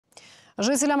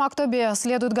Жителям Актобе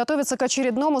следует готовиться к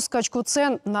очередному скачку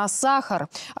цен на сахар.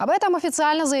 Об этом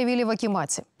официально заявили в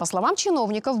акимате. По словам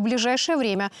чиновников, в ближайшее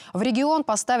время в регион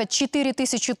поставят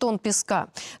 4000 тонн песка.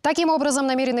 Таким образом,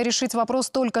 намерены решить вопрос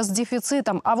только с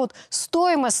дефицитом. А вот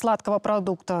стоимость сладкого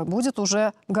продукта будет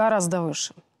уже гораздо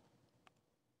выше.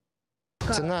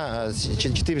 Цена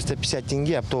 450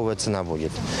 тенге, оптовая цена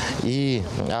будет. И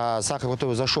сахар,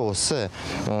 который зашел с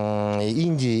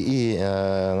Индии и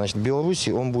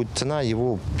Беларуси, цена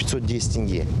его 510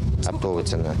 тенге, оптовая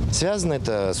цена. Связано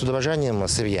это с удорожанием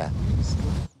сырья.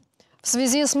 В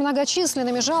связи с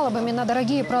многочисленными жалобами на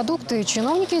дорогие продукты,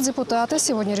 чиновники и депутаты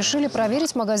сегодня решили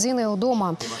проверить магазины у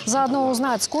дома. Заодно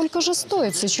узнать, сколько же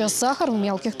стоит сейчас сахар в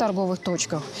мелких торговых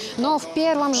точках. Но в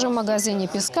первом же магазине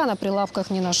песка на прилавках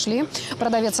не нашли.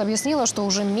 Продавец объяснила, что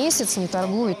уже месяц не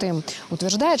торгует им.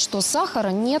 Утверждает, что сахара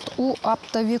нет у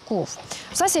оптовиков.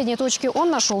 В соседней точке он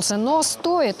нашелся, но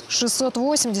стоит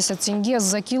 680 тенге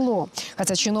за кило.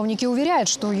 Хотя чиновники уверяют,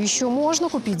 что еще можно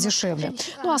купить дешевле.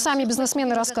 Ну а сами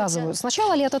бизнесмены рассказывают. С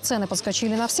начала лета цены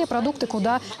подскочили на все продукты,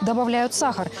 куда добавляют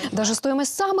сахар. Даже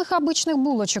стоимость самых обычных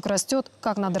булочек растет,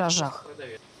 как на дрожжах.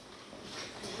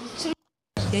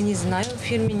 Я не знаю, в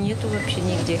фирме нету вообще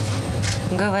нигде.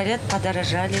 Говорят,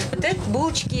 подорожали. Вот эти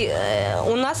булочки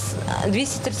у нас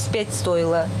 235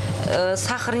 стоило.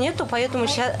 Сахара нету, поэтому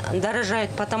сейчас дорожает,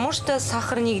 потому что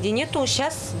сахара нигде нету.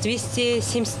 Сейчас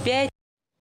 275,